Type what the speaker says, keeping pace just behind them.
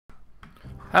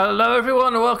Hello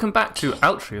everyone and welcome back to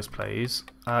Altreus Plays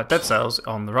Dead Cells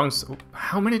on the wrong...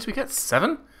 How many do we get?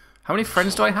 7? How many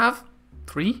friends do I have?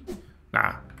 3?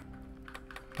 Nah.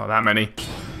 Not that many.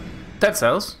 Dead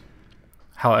Cells.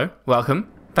 Hello. Welcome.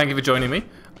 Thank you for joining me.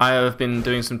 I have been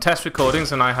doing some test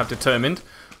recordings and I have determined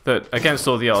that against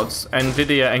all the odds,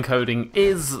 NVIDIA encoding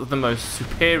is the most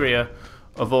superior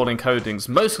of all encodings,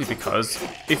 mostly because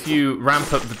if you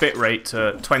ramp up the bitrate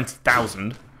to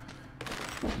 20,000,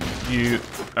 you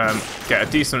get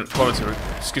a decent quality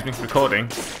recording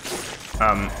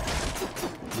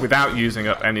without using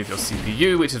up any of your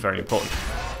CPU, which is very important.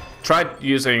 Tried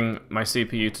using my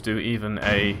CPU to do even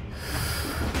a...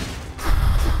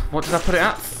 What did I put it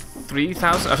at?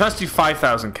 3,000? I tried to do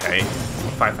 5,000K.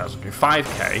 5,000K.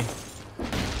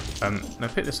 5K. No,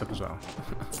 pick this up as well.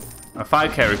 A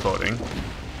 5K recording.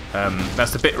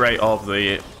 That's the bitrate of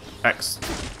the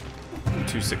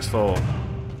X264.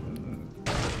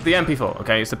 The MP4,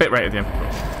 okay? It's the bitrate of the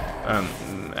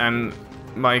MP4. And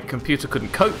my computer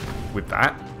couldn't cope with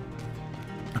that.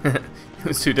 It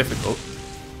was too difficult.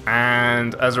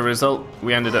 And as a result,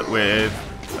 we ended up with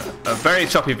a very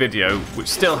choppy video, which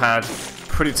still had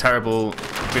pretty terrible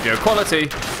video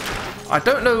quality. I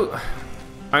don't know...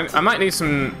 I might need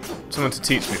someone to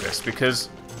teach me this, because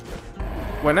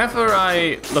whenever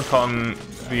I look on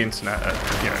the internet at,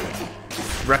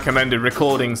 recommended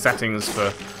recording settings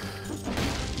for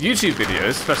YouTube videos,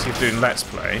 especially if doing Let's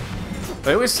Play,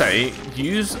 they always say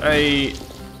use a...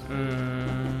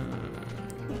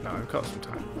 no, I've got some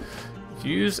time.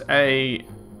 Use a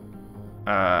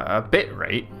bit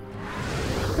rate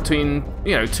between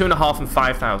 2.5 and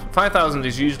 5,000. 5,000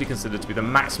 is usually considered to be the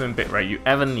maximum bit rate you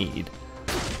ever need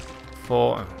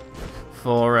for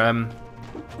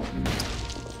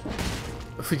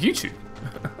YouTube.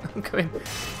 I'm going,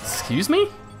 excuse me?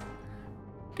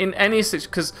 In any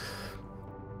situation, because...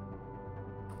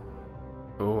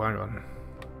 Oh, hang on.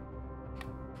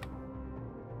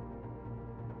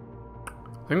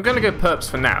 I'm going to go perps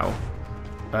for now,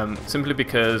 simply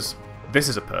because this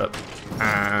is a perp,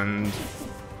 and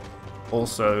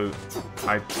also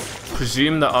I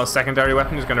presume that our secondary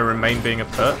weapon is going to remain being a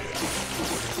perp.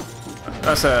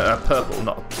 That's a purple,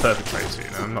 not a perpetrator,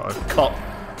 I'm not a cop,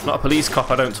 not a police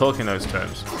cop, I don't talk in those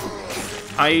terms.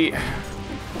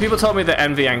 People told me that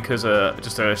NV anchors are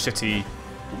just a shitty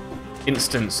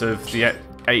instance of the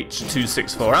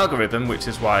H264 algorithm, which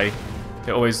is why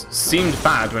it always seemed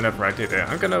bad whenever I did it.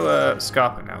 I'm going to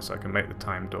scarp it now so I can make the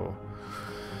time door.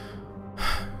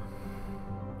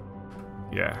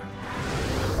 Yeah.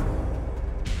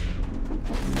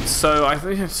 So I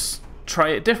think let's try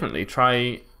it differently.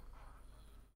 Try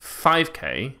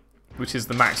 5K, which is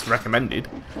the max recommended,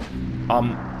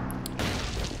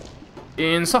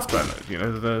 in software mode,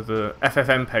 the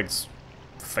FFmpeg's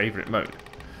favourite mode.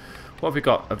 What have we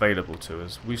got available to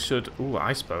us? We should... Ooh,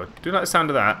 ice bow. I do like the sound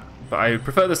of that, but I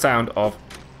prefer the sound of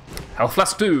Health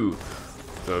Flask 2.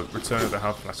 The return of the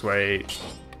Health Flask. Wait.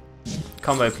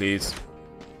 Combo, please.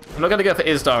 I'm not going to go for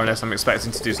Isdar unless I'm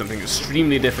expecting to do something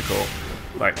extremely difficult,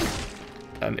 like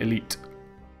an Elite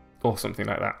or something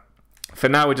like that. For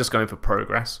now, we're just going for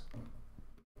progress.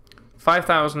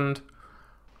 5,000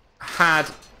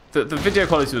 had... The video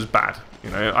quality was bad.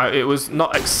 It was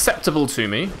not acceptable to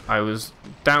me. I was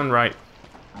downright...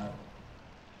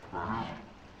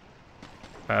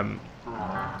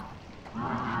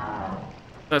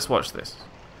 Let's watch this.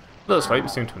 A little slow,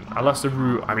 seem to... I lost a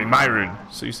rune. I mean, my rune.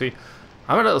 So you see,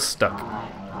 I'm a little stuck.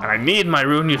 And I need my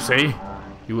rune, you see.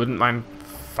 You wouldn't mind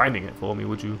finding it for me,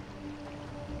 would you?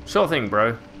 Sure thing,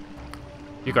 bro.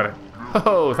 You got it.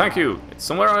 Oh, thank you. It's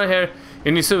somewhere around here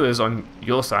in the sewers on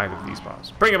your side of these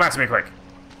bars. Bring it back to me quick.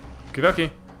 Okie dokie.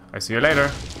 I see you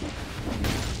later.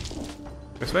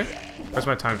 This way? Where's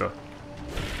my time door?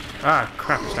 Ah,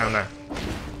 crap, it's down there.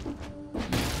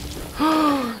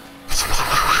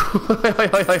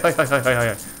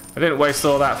 I didn't waste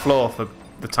all that floor for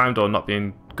the time door not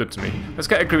being good to me. Let's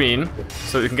get a green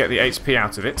so we can get the HP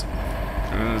out of it.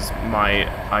 That's my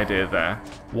idea there.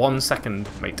 1 second,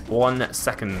 mate. 1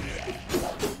 second.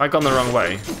 I've gone the wrong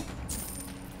way.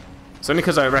 It's only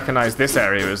because I recognise this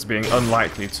area as being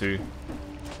unlikely to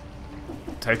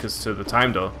take us to the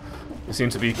time door. We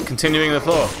seem to be continuing the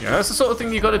floor. That's the sort of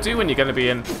thing you've got to do when you're going to be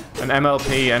an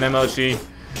MLP, an MLG,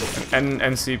 an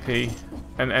NCP,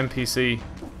 an NPC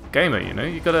gamer.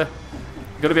 You've got to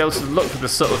be able to look for the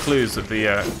subtle clues that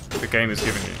the game is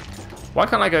giving you. Why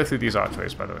can't I go through these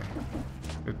archways, by the way?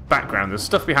 The background, there's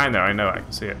stuff behind there. I know, I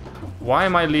can see it. Why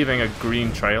am I leaving a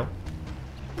green trail?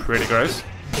 Pretty gross.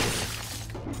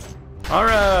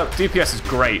 Our DPS is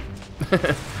great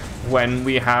when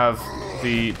we have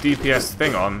the DPS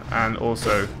thing on and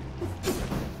also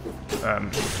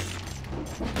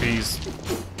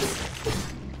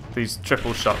these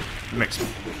triple shot mixed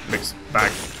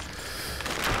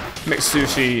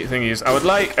sushi thingies. I would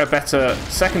like a better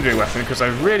secondary weapon because I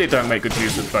really don't make good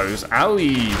use of those.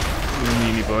 Owie,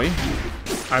 meanie boy.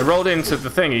 I rolled into the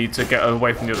thingy to get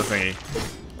away from the other thingy.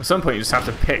 At some point you just have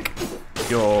to pick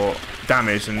your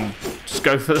damage and just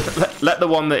go for let the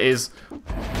one that is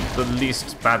the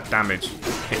least bad damage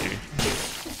hit you.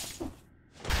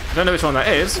 I don't know which one that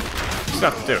is, you just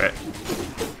have to do it.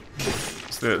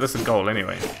 That's the goal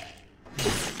anyway.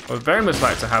 I would very much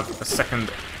like to have a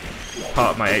second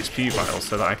part of my HP vial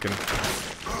so that I can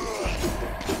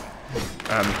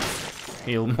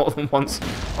heal more than once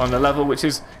on a level, which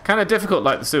is kind of difficult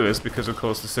like the sewers, because of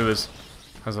course the sewers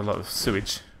has a lot of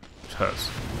sewage, which hurts.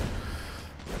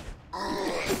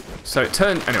 So it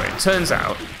turns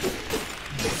out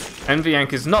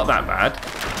Enviank is not that bad,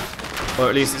 or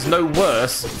at least it's no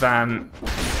worse than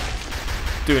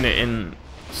doing it in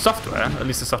software, at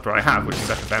least the software I have, which is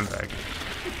FFmpeg.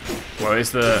 Well,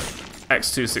 it's the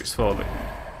X264 that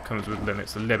comes with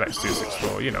Linux, the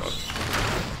libx264, you know what.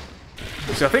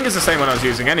 Which I think is the same one I was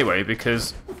using anyway,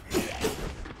 because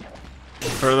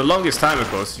for the longest time, of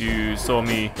course, you saw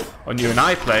me on You and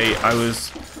I Play, I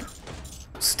was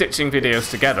stitching videos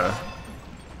together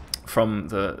from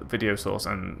the video source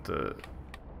and the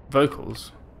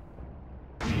vocals.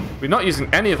 We're not using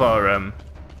any of our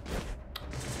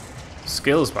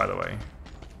skills, by the way,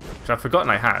 which I've forgotten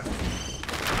I had.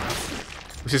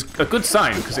 Which is a good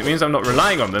sign, because it means I'm not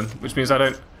relying on them, which means I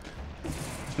don't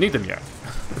need them yet.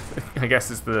 I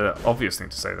guess is the obvious thing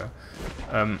to say there.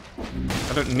 I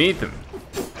don't need them.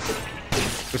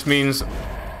 Which means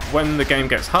when the game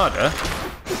gets harder,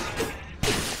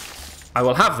 I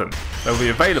will have them. They'll be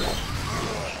available.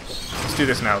 Let's do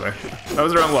this now, though. That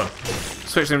was the wrong one.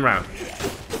 Switch them around.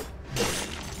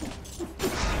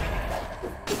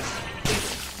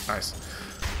 Nice.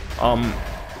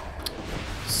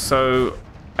 So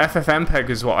FFmpeg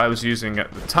is what I was using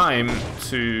at the time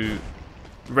to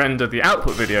render the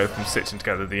output video from stitching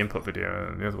together the input video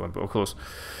and the other one, but of course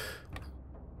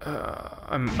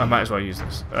I might as well use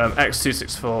this.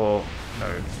 X264,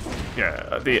 no,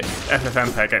 yeah, the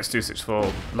FFmpeg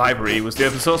X264 library was the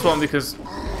open source one, because,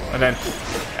 and then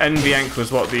Nvenc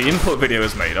was what the input video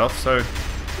is made of, so,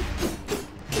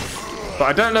 but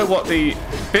I don't know what the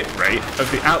bitrate of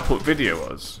the output video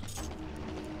was,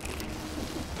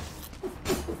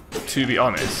 to be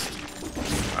honest.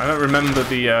 I don't remember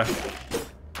the,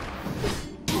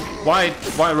 why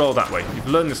roll that way? You've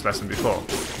learned this lesson before.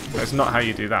 That's not how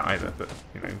you do that either, but,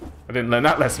 you know, I didn't learn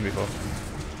that lesson before.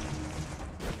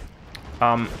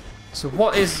 So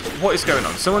what is going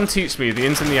on? Someone teach me the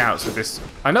ins and the outs of this.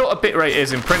 I know what a bitrate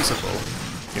is in principle.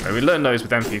 You know, we learn those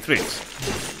with MP3s.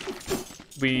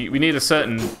 We need a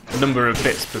certain number of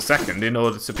bits per second in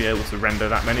order to be able to render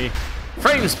that many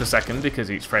frames per second,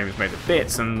 because each frame is made of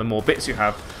bits, and the more bits you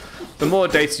have, the more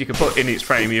data you can put in each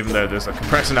frame, even though there's a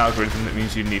compression algorithm that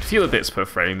means you need fewer bits per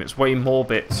frame. It's way more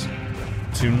bits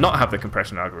to not have the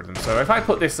compression algorithm. So if I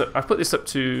put this up, I've put this up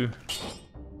to...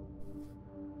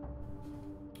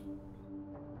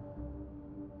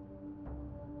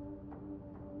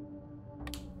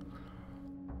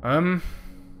 Let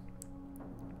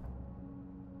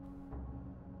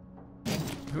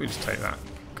me just take that.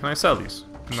 Can I sell these?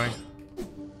 Can I?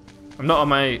 I'm not on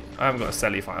my... I haven't got a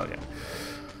selly file yet.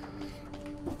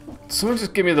 Someone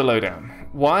just give me the lowdown.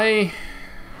 Why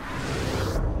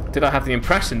did I have the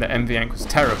impression that Nvenc was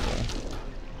terrible?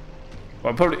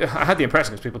 Well, probably I had the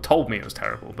impression because people told me it was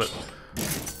terrible, but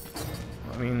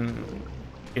I mean,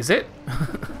 is it?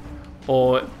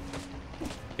 Or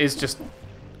is just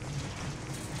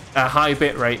a high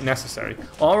bitrate necessary?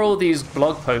 Are all these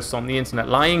blog posts on the internet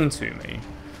lying to me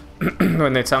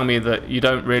when they tell me that you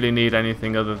don't really need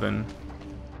anything other than...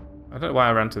 I don't know why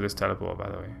I ran to this teleport, by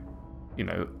the way. You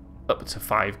know, up to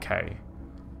 5k.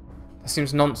 That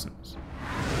seems nonsense.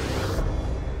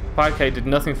 5k did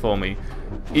nothing for me,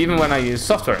 even when I used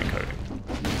software encoding.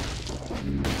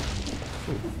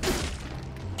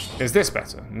 Ooh. Is this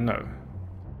better? No.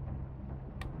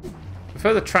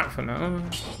 Prefer the track for now.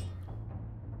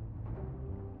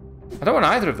 I don't want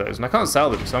either of those, and I can't sell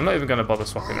them, so I'm not even going to bother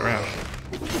swapping around.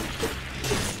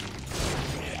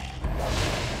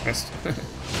 Missed.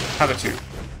 Have a chew.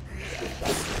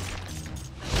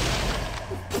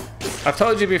 I've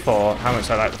told you before how much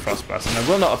I like the Frostblast, and I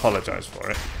will not apologise for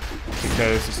it,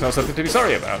 because it's not something to be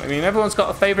sorry about. I mean, everyone's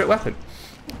got a favourite weapon.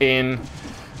 In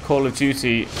Call of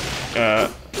Duty, I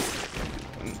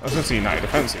was going to say United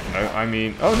Offensive, no, I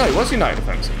mean... Oh no, it was United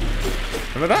Offensive.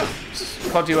 Remember that?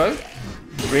 Pod Duo?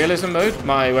 realism mode,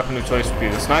 my weapon of choice would be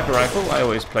the sniper rifle. I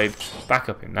always played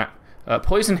backup in that.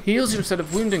 Poison heals you instead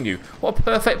of wounding you. What a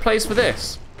perfect place for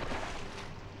this.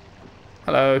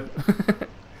 Hello.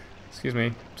 Excuse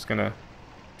me. Just gonna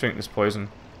drink this poison.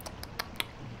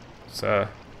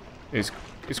 It's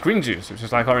green juice, which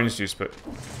is like orange juice, but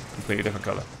completely different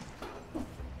colour.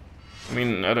 I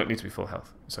mean, I don't need to be full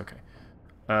health. It's okay.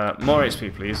 More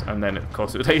HP, please, and then, of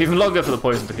course, it would take even longer for the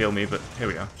poison to heal me, but here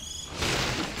we are.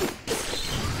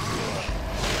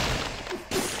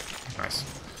 Nice.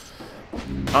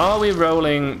 Are we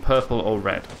rolling purple or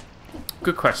red?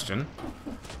 Good question.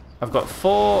 I've got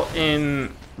 4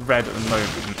 in red at the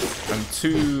moment, and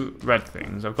 2 red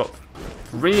things. I've got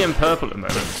 3 in purple at the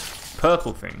moment,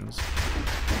 purple things.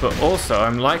 But also,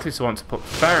 I'm likely to want to put a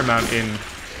fair amount in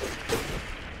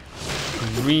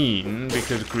green,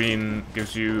 because green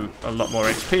gives you a lot more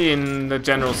HP in the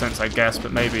general sense, I guess,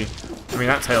 but maybe... I mean,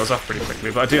 that tails off pretty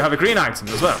quickly, but I do have a green item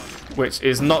as well, which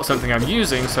is not something I'm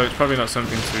using, so it's probably not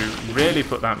something to really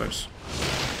put that much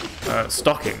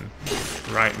stock in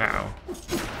right now.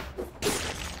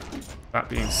 That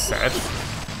being said...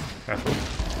 Careful.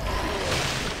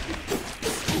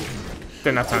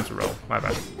 Didn't have time to roll, my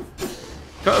bad.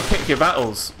 Got to pick your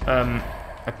battles.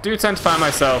 I do tend to find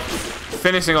myself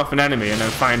finishing off an enemy and then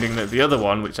finding that the other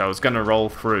one, which I was going to roll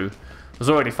through, was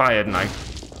already fired and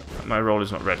my roll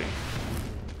is not ready.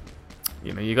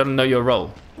 You know, you got to know your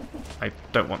role. I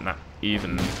don't want that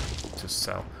even to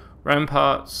sell.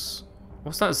 Ramparts.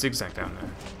 What's that zigzag down there?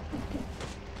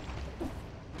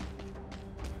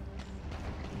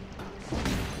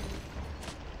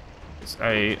 It's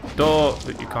a door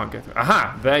that you can't get through.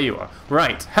 Aha! There you are.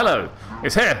 Right. Hello.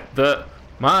 It's here.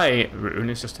 My rune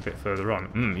is just a bit further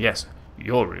on. Yes.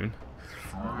 Your rune.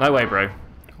 No way, bro.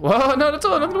 Well, not at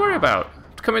all. Nothing to worry about.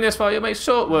 Coming this far, you'll make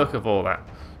short work of all that.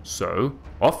 So,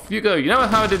 off you go. You know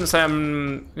how I didn't say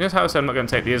you know how I said I'm not going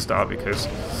to take the Isdar because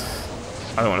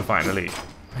I don't want to fight an elite.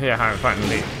 Here, how I'm fighting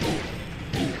an elite.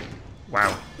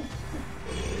 Wow.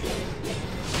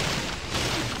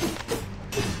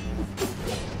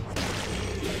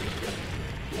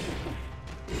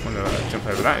 I'm going to jump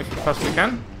over that if you possibly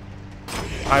can.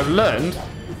 I've learned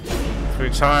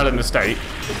through trial and mistake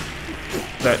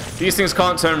that these things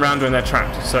can't turn around when they're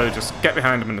trapped, so just get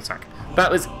behind them and attack. That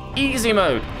was easy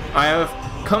mode. I have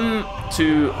come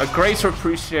to a greater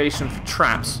appreciation for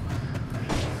traps.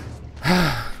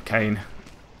 Kane.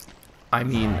 I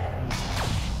mean,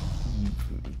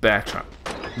 bear trap.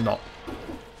 Not.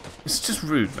 It's just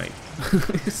rude, mate.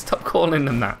 Stop calling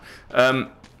them that.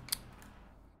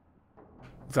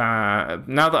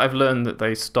 Now that I've learned that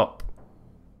they stop.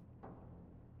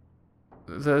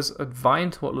 There's a vine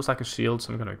to what looks like a shield,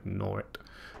 so I'm going to ignore it.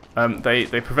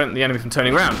 They prevent the enemy from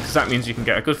turning around, because that means you can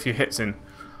get a good few hits in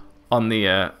on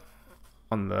the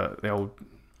old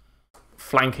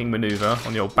flanking maneuver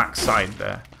on the old back side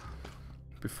there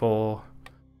before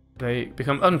they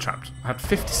become untrapped. I had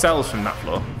 50 cells from that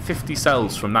floor. 50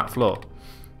 cells from that floor,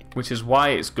 which is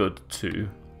why it's good to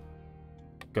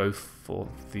go for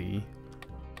the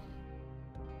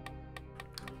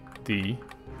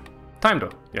time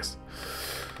door. Yes.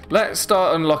 Let's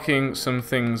start unlocking some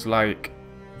things like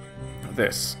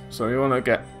this. So we want to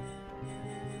get...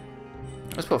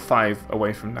 Let's put 5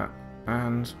 away from that.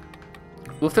 And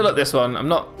we'll fill up this one. I'm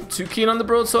not too keen on the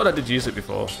broadsword. I did use it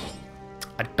before.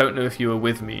 I don't know if you were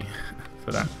with me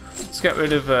for that. Let's get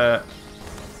rid of...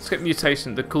 let's get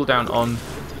mutation, the cooldown on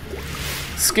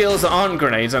skills that aren't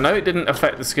grenades. I know it didn't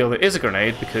affect the skill that is a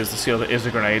grenade, because the skill that is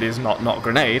a grenade is not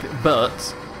grenade,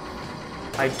 but...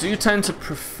 I do tend to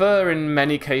prefer, in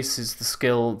many cases, the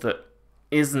skill that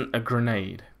isn't a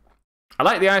grenade. I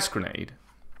like the ice grenade.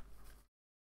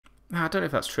 I don't know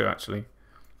if that's true, actually.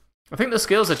 I think the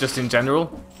skills are just, in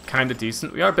general, kind of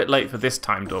decent. We are a bit late for this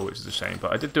time door, which is a shame,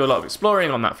 but I did do a lot of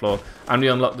exploring on that floor, and we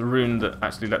unlocked the rune that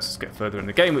actually lets us get further in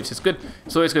the game, which is good.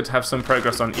 It's always good to have some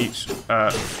progress on each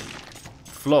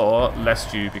floor,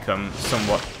 lest you become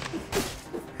somewhat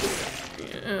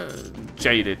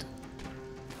jaded.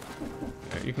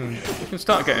 You can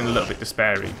start getting a little bit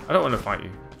despairy. I don't want to fight you.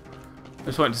 I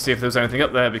just wanted to see if there was anything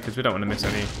up there, because we don't want to miss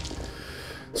any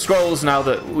scrolls now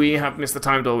that we have missed the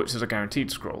time door, which is a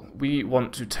guaranteed scroll. We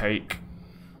want to take...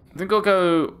 I think I'll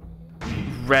go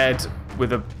red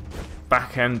with a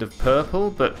back end of purple,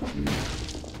 but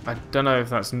I don't know if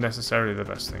that's necessarily the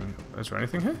best thing. Is there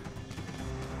anything here?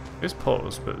 There's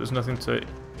pause, but there's nothing to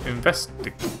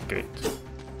investigate.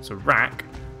 It's a rack.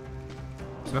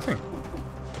 There's nothing.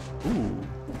 Ooh,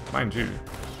 mind you.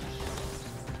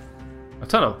 A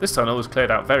tunnel. This tunnel was cleared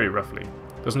out very roughly.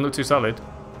 Doesn't look too solid.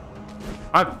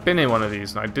 I've been in one of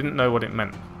these and I didn't know what it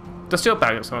meant. Dusty old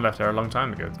bag that someone left there a long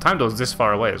time ago. The time door's this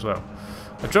far away as well.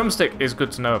 A drumstick is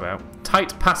good to know about.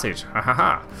 Tight passage. Ha ha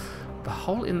ha. The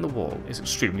hole in the wall is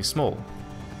extremely small.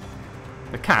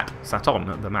 The cat sat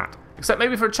on the mat. Except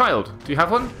maybe for a child. Do you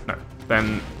have one? No.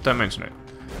 Then don't mention it.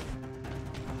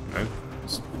 No.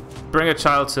 Just bring a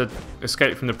child to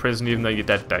escape from the prison even though you're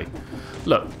dead day.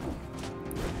 Look.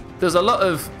 There's a lot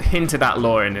of hinted at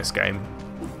lore in this game.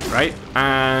 Right?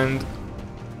 And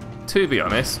to be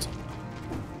honest,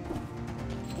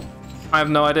 I have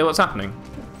no idea what's happening.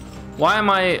 Why am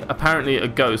I apparently a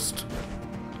ghost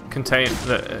contained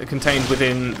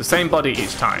within the same body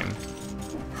each time?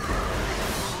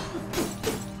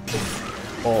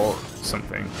 Or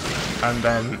something. And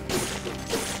then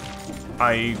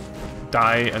I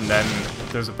die, and then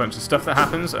there's a bunch of stuff that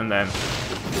happens, and then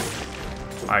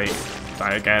I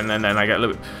die again, and then I get a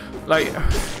little bit... Like...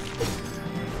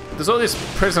 There's all this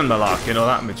prison malarkey and all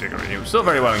that majiggery. It was still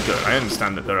very well and good. I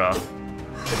understand that there are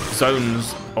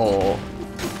zones or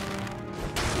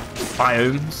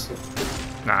biomes.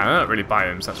 Nah, they're not really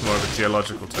biomes. That's more of a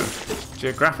geological term.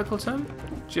 Geographical term?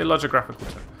 Geolographical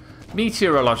term.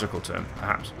 Meteorological term,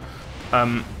 perhaps.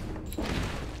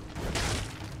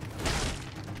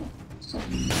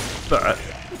 But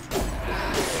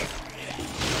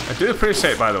I do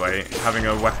appreciate, by the way, having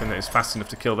a weapon that is fast enough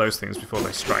to kill those things before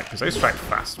they strike, because they strike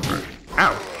fast.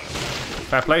 Ow!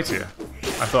 Fair play to you.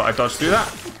 I thought I dodged through that.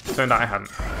 Turned out I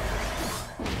hadn't.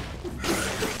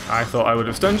 I thought I would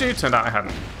have stunned you. Turned out I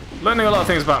hadn't. Learning a lot of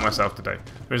things about myself today.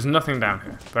 There is nothing down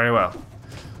here. Very well.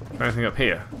 Anything up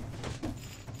here?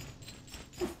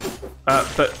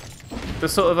 But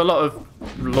there's sort of a lot of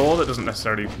lore that doesn't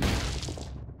necessarily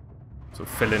sort of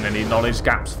fill in any knowledge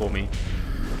gaps for me.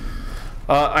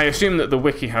 I assume that the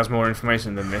wiki has more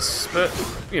information than this, but,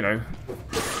 you know,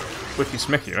 wiki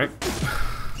smicky, right?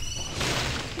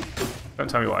 Don't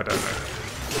tell me what I don't know.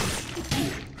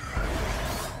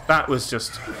 That was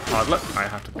just hard luck, I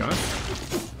have to be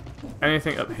honest.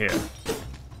 Anything up here?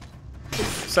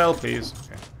 Sell, please.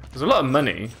 Okay. There's a lot of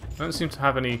money. I don't seem to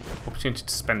have any opportunity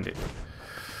to spend it.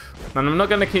 And I'm not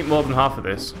going to keep more than half of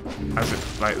this, as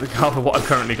it, like, half of what I've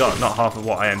currently got, not half of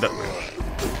what I end up with.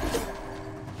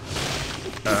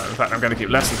 In fact, I'm going to keep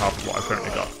less than half of what I've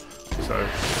currently got. So,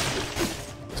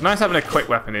 it's nice having a quick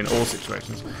weapon in all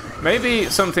situations. Maybe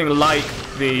something like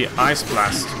the Ice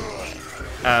Blast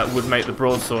would make the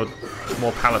broadsword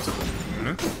more palatable. You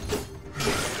know?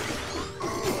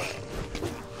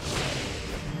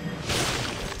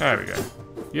 There we go.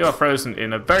 You are frozen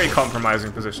in a very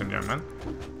compromising position, young man.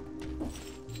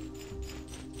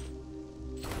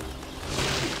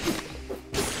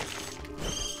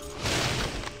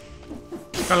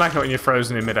 I like it when you're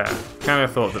frozen in midair. Kind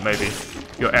of thought that maybe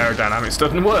your aerodynamics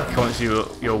doesn't work once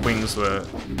your wings were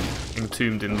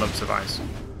entombed in lumps of ice.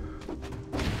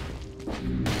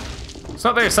 It's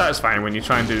not very satisfying when you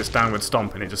try and do this downward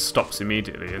stomp and it just stops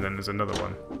immediately, and then there's another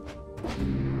one.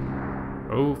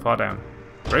 Oh, far down.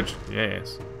 Bridge?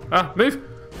 Yes. Ah, move!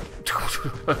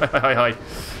 Hi.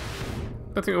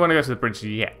 Don't think we want to go to the bridge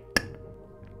yet.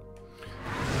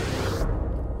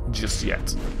 Just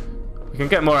yet. We can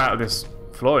get more out of this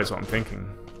floor is what I'm thinking.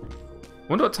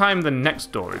 Wonder what time the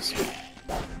next door is.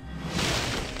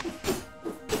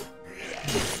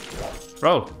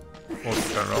 Roll. Or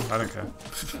don't roll, I don't care.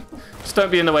 Just don't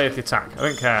be in the way of the attack. I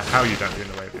don't care how you don't be in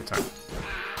the way of the attack.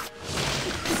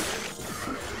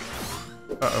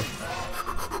 Uh-oh.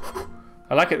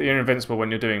 I like it that you're invincible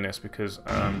when you're doing this because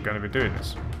I'm going to be doing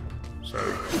this. So...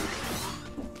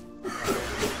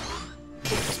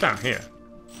 what's down here?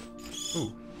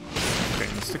 Ooh.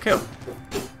 Things to kill.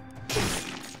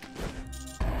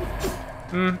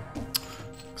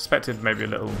 Expected maybe a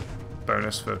little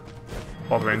bonus for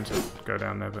bothering to go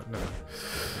down there, but no.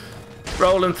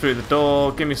 Rolling through the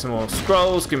door. Give me some more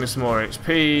scrolls. Give me some more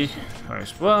HP.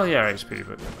 Well, yeah, HP,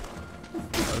 but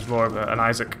that was more of an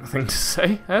Isaac thing to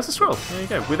say. There's a scroll. There you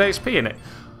go. With HP in it.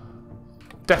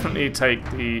 Definitely take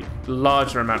the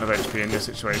larger amount of HP in this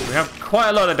situation. We have quite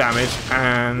a lot of damage,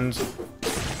 and...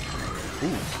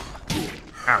 ooh.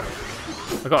 Ow.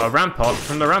 I got a rampart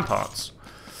from the ramparts.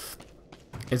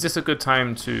 Is this a good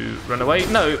time to run away?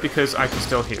 No, because I can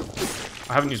still heal.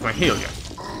 I haven't used my heal yet.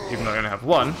 Even though I only have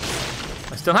one,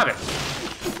 I still have it.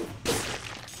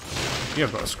 You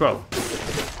have got a scroll.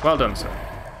 Well done, sir.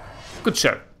 Good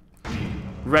show.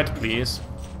 Red, please.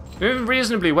 Doing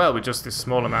reasonably well with just this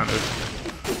small amount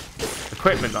of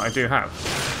equipment that I do have.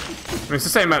 I mean, it's the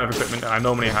same amount of equipment that I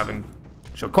normally have in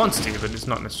short quantity, but it's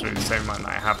not necessarily the same amount that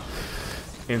I have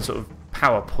in sort of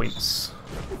PowerPoints.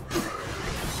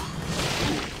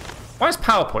 Why is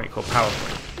PowerPoint called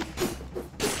PowerPoint?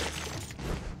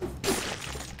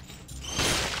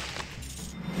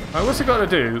 Now, what's it got to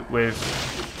do with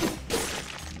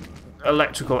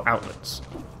electrical outlets?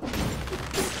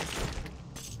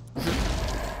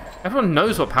 Everyone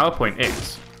knows what PowerPoint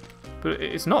is, but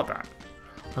it's not that.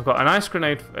 I've got an ice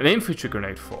grenade, an infantry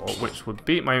grenade 4, which would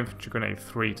beat my infantry grenade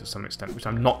 3 to some extent, which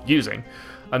I'm not using.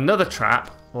 Another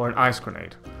trap, or an ice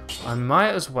grenade. I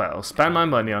might as well spend my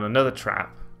money on another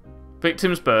trap,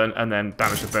 victims burn, and then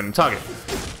damage the burning target.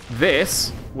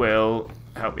 This will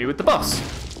help me with the boss,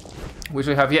 which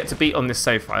we have yet to beat on this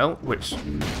save file, which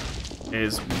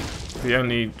is the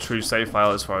only true save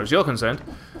file as far as you're concerned,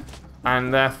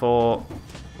 and therefore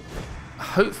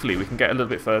hopefully we can get a little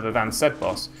bit further than said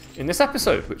boss in this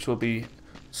episode, which will be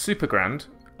super grand.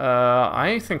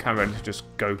 I think I'm ready to just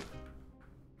go.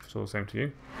 It's all the same to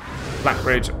you.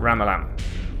 Blackbridge, Ramalam.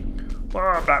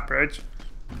 Whoa, Blackbridge.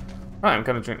 Right, I'm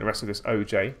going to drink the rest of this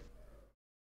OJ.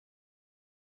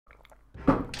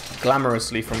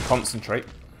 Glamorously from concentrate.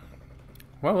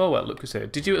 Well, well, well, look who's here.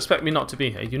 Did you expect me not to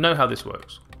be here? You know how this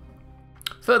works.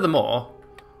 Furthermore,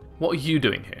 what are you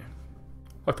doing here?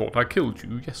 I thought I killed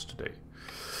you yesterday.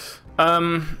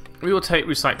 We will take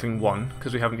recycling 1,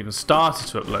 because we haven't even started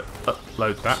to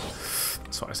upload that.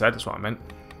 That's what I said, that's what I meant.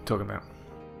 Talking about.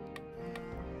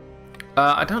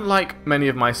 I don't like many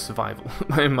of my survival,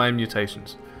 my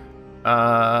mutations. We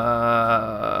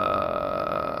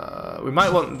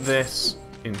might want this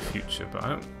in future, but I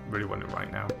don't really want it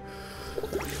right now.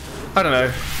 I don't know.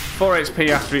 4 HP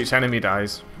after each enemy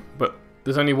dies, but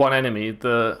there's only one enemy.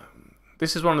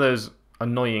 This is one of those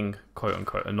annoying,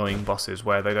 quote-unquote, annoying bosses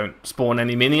where they don't spawn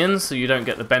any minions, so you don't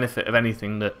get the benefit of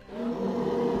anything that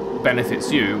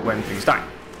benefits you when things die.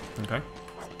 Okay?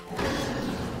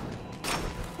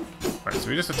 Right, so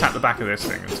we just attack the back of this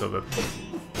thing until the...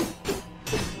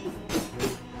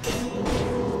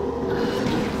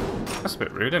 That's a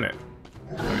bit rude, isn't it?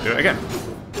 Let me do it again.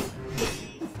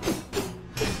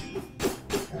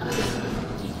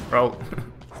 Roll.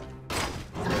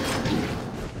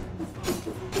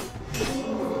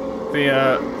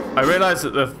 I realised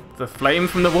that the flame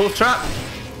from the wolf trap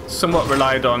somewhat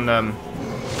relied on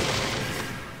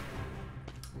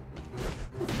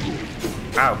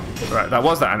Ow. Right, that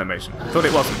was that animation. Thought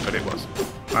it wasn't, but it was.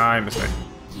 My mistake.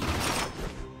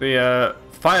 The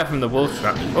fire from the wolf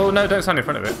trap. Oh no, don't stand in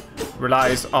front of it.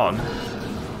 Relies on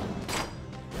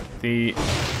the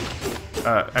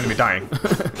enemy dying.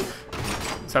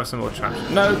 Let's have some more traps.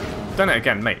 No, done it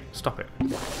again, mate. Stop it.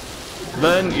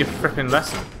 Learn your fripping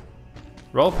lesson.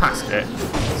 Roll past it,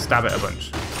 stab it a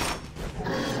bunch.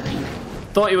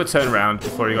 Thought you would turn around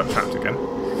before you got trapped again.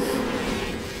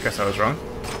 Guess I was wrong.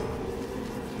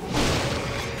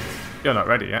 You're not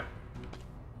ready yet.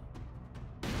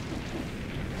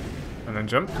 And then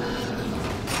jump.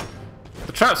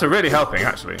 The traps are really helping,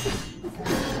 actually.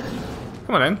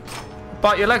 Come on in.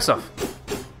 Bite your legs off.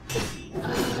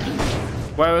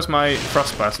 Where was my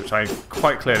frost blast, which I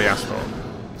quite clearly asked for?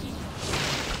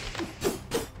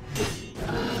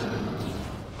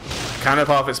 Kind of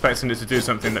half expecting it to do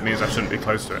something that means I shouldn't be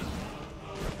close to it.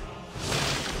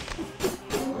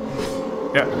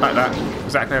 Yeah, like that.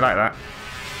 Exactly like that.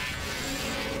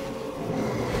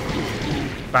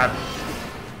 Bad.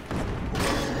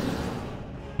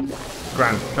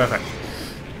 Grand. Perfect.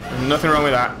 Nothing wrong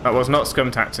with that. That was not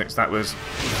scum tactics. That was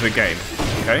the game.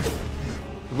 Okay?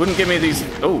 It wouldn't give me these...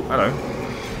 Oh, hello.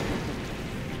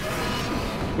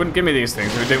 Wouldn't give me these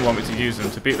things if it didn't want me to use them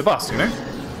to beat the boss, you know?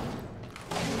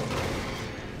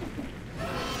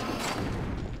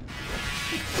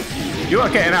 You are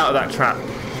getting out of that trap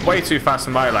way too fast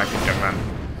for my liking, young man.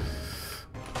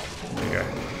 There you go.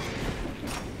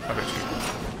 I'll bet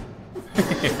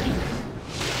you.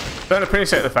 Don't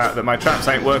appreciate the fact that my traps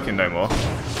ain't working no more.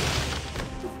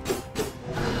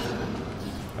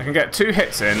 I can get 2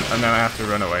 hits in and then I have to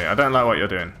run away. I don't like what you're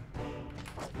doing.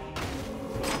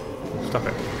 Stop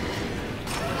it.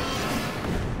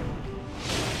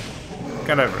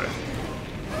 Get over it.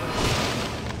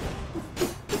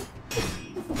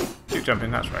 Keep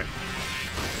jumping, that's right.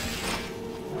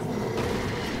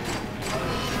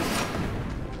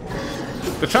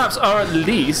 The traps are at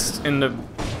least, in the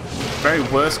very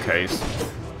worst case,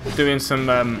 doing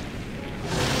some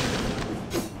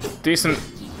decent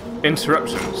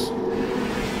interruptions.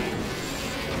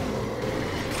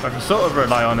 I can sort of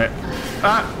rely on it.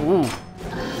 Ah! Ooh!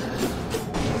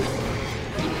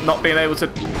 Not being able to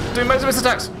do most of its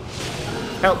attacks!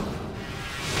 Help!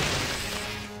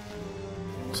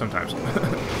 Sometimes.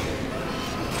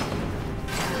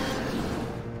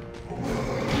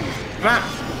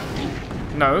 Ah!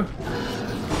 No.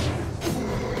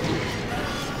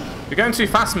 You're going too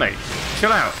fast, mate.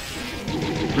 Chill out.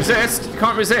 Resist! You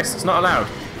can't resist, it's not allowed.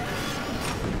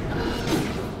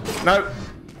 No.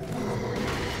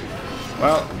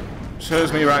 Well,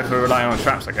 shows me right for relying on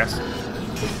traps, I guess.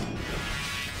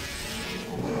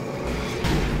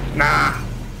 Nah.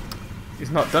 He's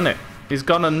not done it. He's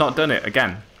gone and not done it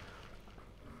again.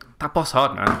 That boss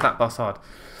hard, man. That boss hard.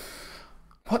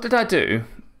 What did I do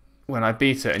when I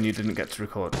beat it and you didn't get to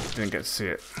record? Didn't get to see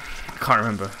it. I can't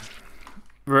remember.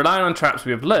 Relying on traps,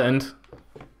 we have learned.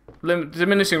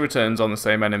 Diminishing returns on the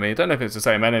same enemy. I don't know if it's the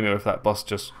same enemy or if that boss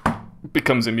just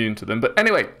becomes immune to them. But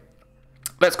anyway,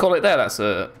 let's call it there. That's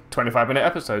a 25-minute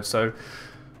episode. So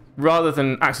rather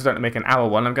than accidentally make an hour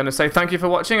one, I'm going to say thank you for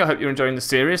watching. I hope you're enjoying the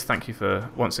series. Thank you for,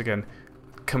 once again,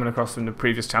 coming across from the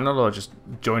previous channel or just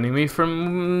joining me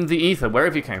from the ether,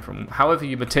 wherever you came from, however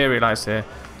you materialized here.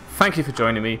 Thank you for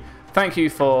joining me. Thank you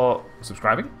for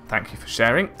subscribing. Thank you for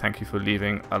sharing. Thank you for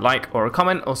leaving a like or a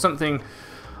comment or something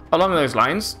along those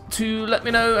lines to let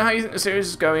me know how you think the series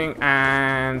is going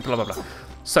and blah, blah, blah.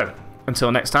 So,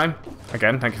 until next time,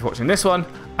 again, thank you for watching this one,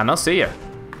 and I'll see you.